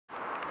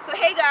So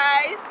hey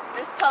guys,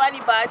 this is Tolani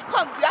badge.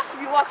 Come, you have to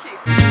be walking.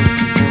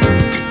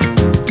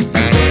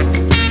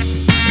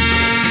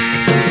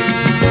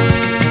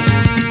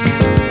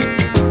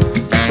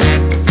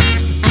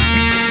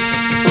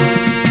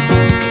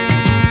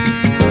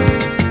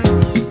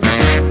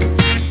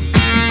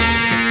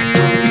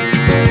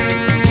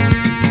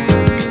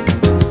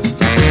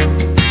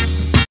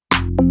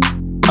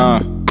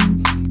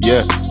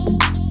 Yeah.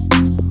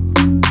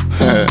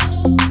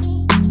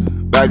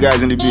 Bad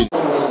guys in the beat.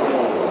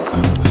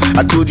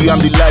 I told you I'm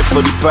the life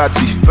for the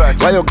party.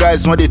 Why your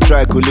guys want to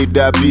try collect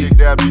that beat?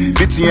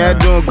 Beating head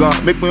don't go,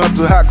 make me want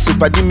to hack. So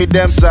paddy me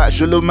them side,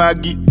 Sholo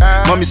Maggie.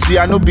 Mommy see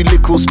I no be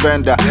liquor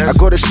spender. I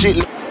got a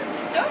shit.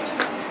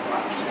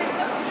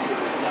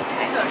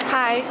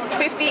 Hi,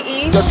 50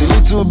 each. Just a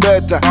little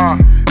better.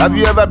 Have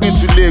you ever been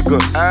to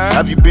Lagos?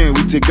 Have you been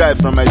with a guy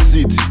from my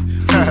city?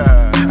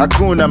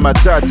 Hakuna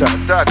Matata.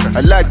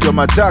 I like your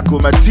matako,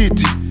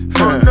 matiti.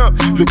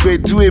 Look where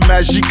do it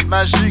magic.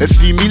 A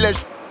female.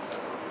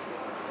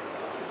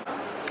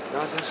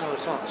 I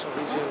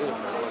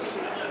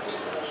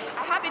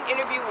have an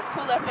interview with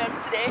Cool FM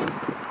today.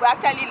 We're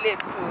actually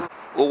lit, so.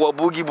 Oh, what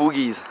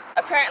boogies?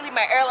 Apparently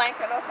my airline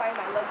cannot find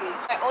my luggage.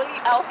 My only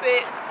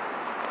outfit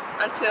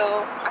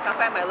until I can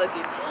find my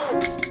luggage.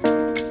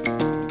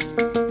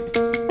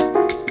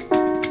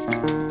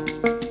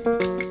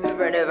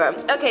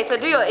 Okay, so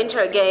do your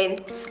intro again.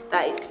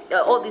 Like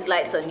all these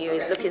lights on you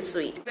is looking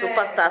sweet.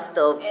 Superstar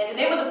stuff. And the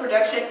name of the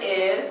production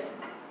is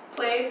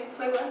Play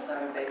what?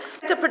 Sorry, babe.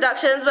 To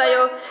productions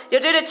where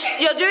you're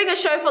doing a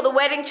show for the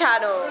wedding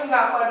channel.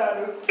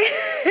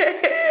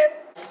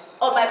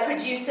 On my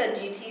producer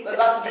duties, we're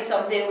about to do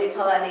something with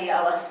Tolani,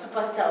 our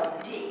superstar of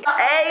the day.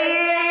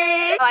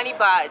 Hey, Tolani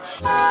badge.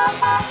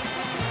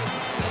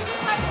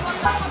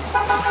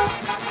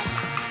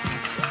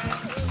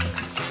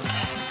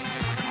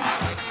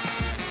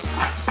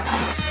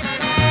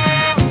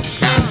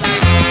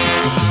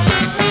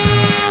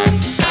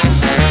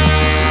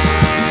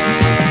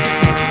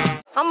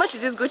 How much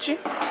is this Gucci?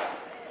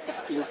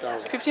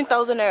 15,000.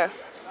 15,000 naira.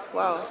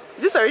 Wow.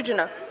 Is this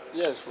original?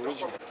 Yes,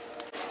 original.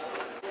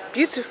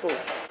 Beautiful.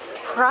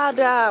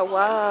 Prada.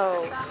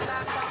 Wow.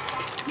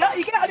 No,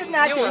 you get out of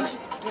now change.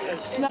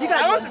 No, you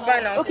got I want to buy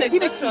now. Okay,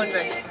 give it 200.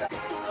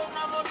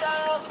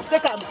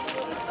 Take them.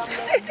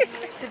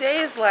 Today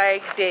is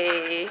like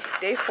day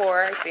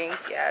 4, I think.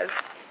 Yes.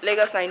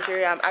 Lagos,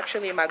 Nigeria. I'm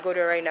actually in my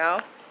Godo right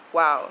now.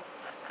 Wow.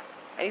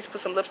 I need to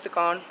put some lipstick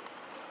on.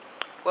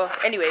 Well,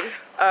 anyway,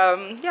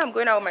 yeah, I'm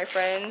going out with my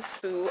friends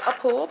to a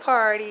pool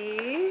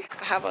party.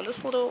 I have on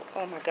this little,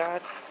 oh my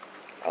god,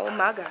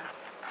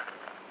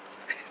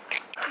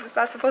 it's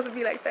not supposed to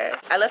be like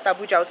that. I left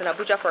Abuja. I was in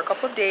Abuja for a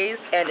couple of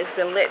days and it's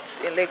been lit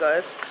in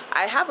Lagos.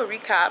 I have a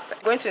recap.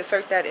 I'm going to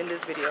insert that in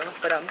this video,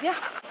 but yeah,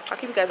 I'll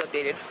keep you guys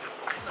updated.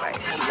 Bye.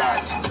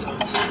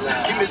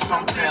 Give me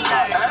something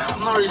like. I'm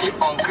not really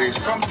hungry.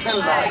 Something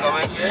like.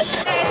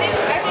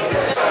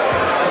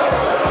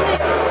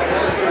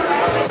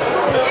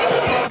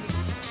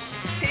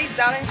 Titties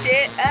down and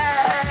shit.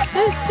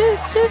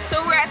 Just.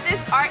 So we're at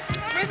this art.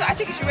 I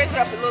think you should raise it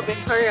up a little bit.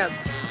 Hurry up.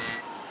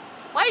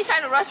 Why are you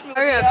trying to rush me?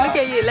 Hurry up, look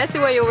at you. Let's see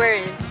what you're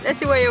wearing. Let's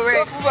see what you're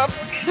wearing.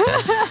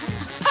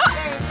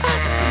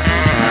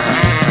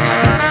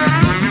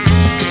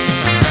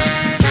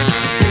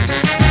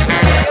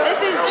 This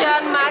is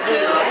John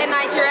Matu, a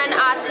Nigerian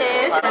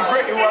artist. It would be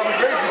great if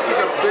you took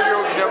a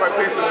video of my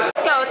painting. Let's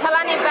go.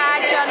 Talani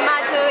bag, John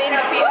Matu in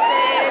the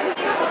building.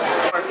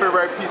 My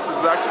favorite piece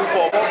is actually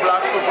called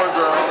Black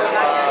Supergirl.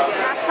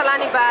 That's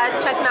Talani bag,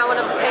 checking out one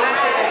of the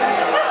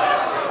paintings.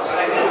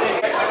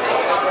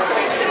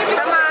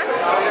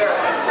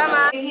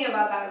 Thinking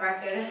about that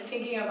record,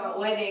 thinking about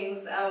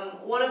weddings,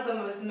 one of the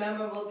most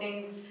memorable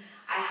things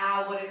I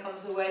have when it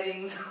comes to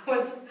weddings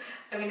was,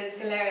 I mean, it's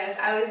hilarious.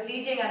 I was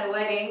DJing at a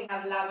wedding, I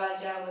have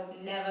Labaja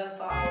with Never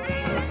Far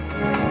Away.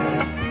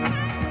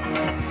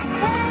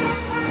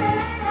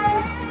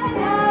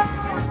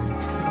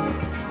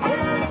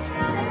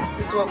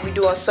 This is what we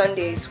do on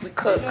Sundays. We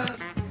cook.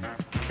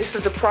 This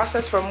is the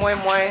process for moi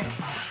moi.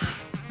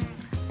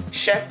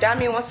 Chef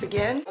Dami once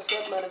again. What's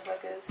up,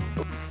 motherfuckers?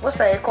 What's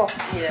that echo?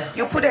 Yeah.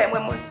 You put that in moi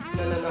moi?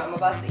 No, I'm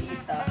about to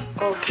eat that.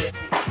 Okay.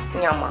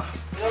 Nyama.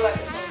 You don't like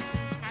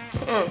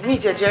it? Me,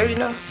 Jerry,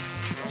 no.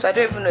 So I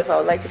don't even know if I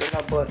would like it or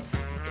not, but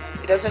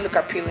it doesn't look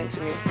appealing to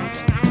me.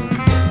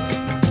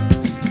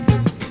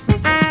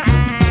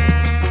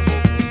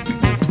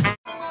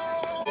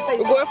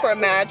 We're going for a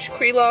match.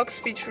 Krelox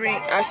featuring,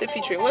 I said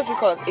featuring, what's it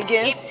called?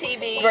 Against Hip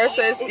TV.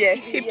 Versus, yeah,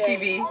 Hip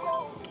TV.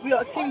 We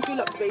are Team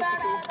Krelox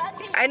basically.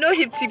 I know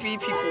Hip TV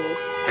people.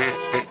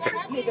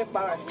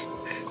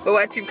 But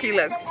what Team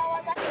Krelox?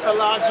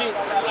 Tolani.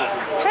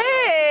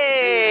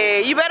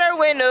 Hey, you better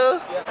win,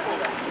 no?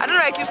 I don't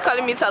know why he keeps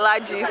calling me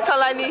Talaji. It's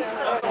Tolani.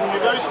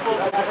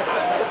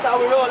 That's how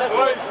we roll. Let's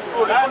go.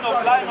 Line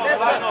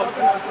up.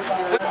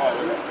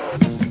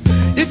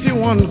 If you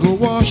want to go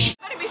wash.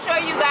 I'm going to be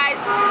showing you guys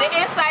the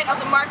inside of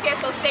the market,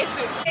 so stay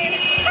tuned.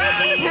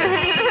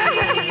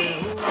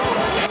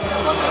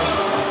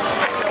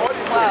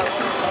 Wow.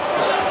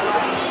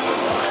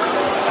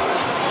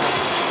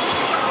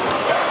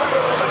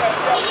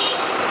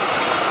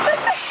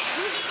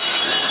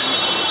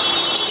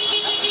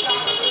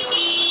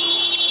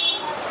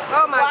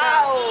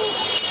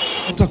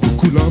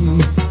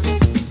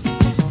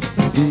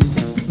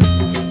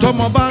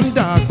 Tọ́mọ bá ń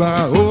dàgbà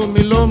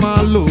omi ló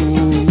máa lò.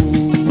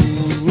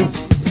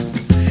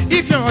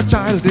 If your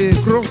child dey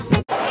grow.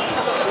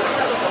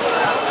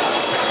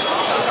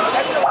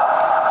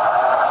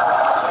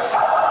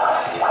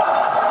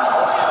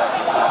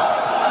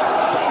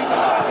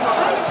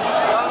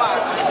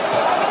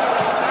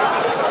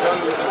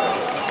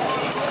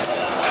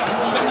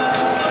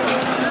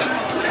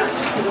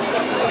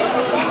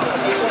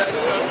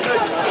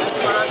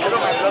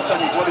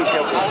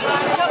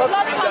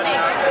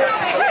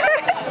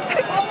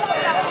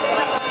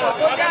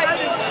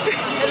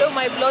 Hello,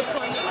 my blood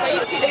tonic. Are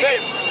you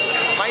kidding?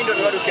 Mind on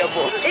what you care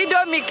for.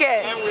 Indomie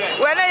care.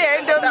 When are you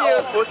Indomie?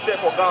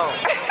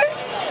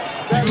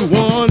 You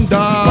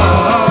wonder.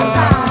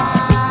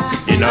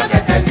 You know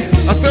get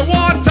enemy. I say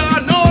water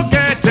no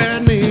get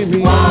enemy.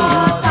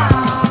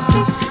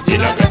 You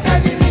know get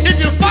enemy. If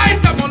you fight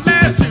them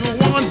unless you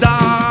wonder.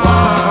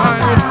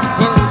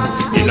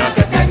 You know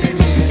get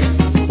enemy.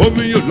 Oh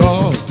me you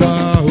love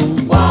down.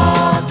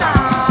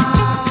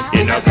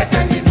 You know get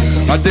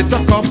enemy. At the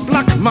talk of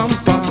black man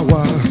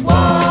power.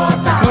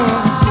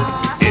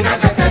 You know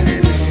get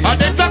enemy. At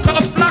the talk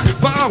of black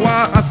power.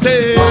 I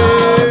say.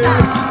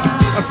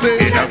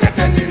 You know get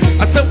enemy.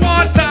 I say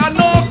water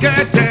no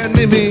get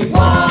enemy.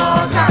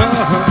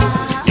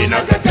 You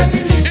know get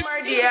enemy.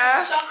 Mardia,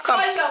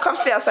 come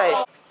stay outside.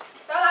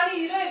 Tolani,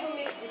 you don't even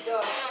miss the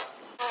dog.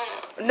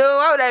 No,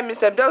 why would I miss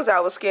them? Dogs that I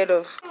was scared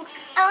of.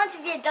 I want to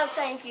be a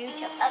doctor in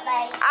future.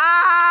 Bye-bye.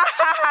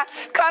 Ah,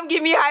 come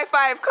give me a high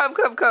five.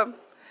 Come.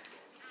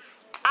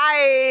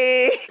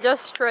 Aye.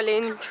 Just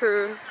strolling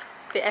through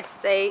the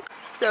estate.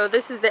 So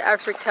this is the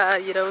Africa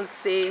you don't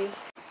see.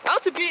 I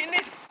want to be in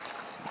it.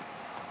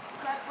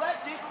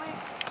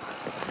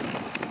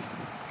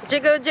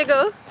 Jiggle,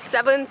 jiggle,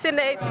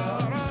 1780.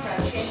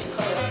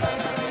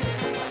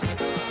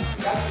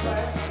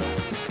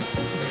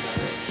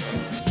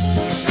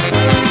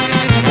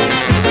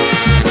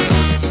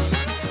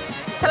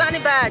 Tolani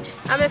badge,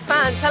 I'm a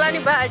fan.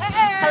 Tolani badge.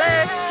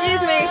 Hello,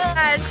 excuse me,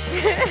 badge.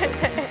 Did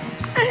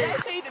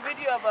I show you the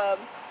video of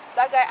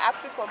that guy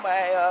asking for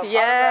my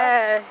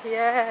Yeah.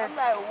 I'm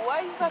like,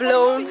 why is that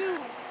Blown.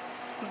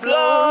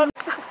 Blown.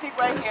 Just a peek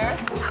right here.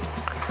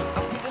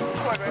 Just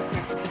record right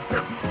here.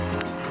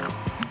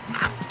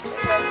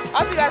 I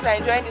hope you guys are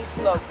enjoying this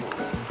vlog.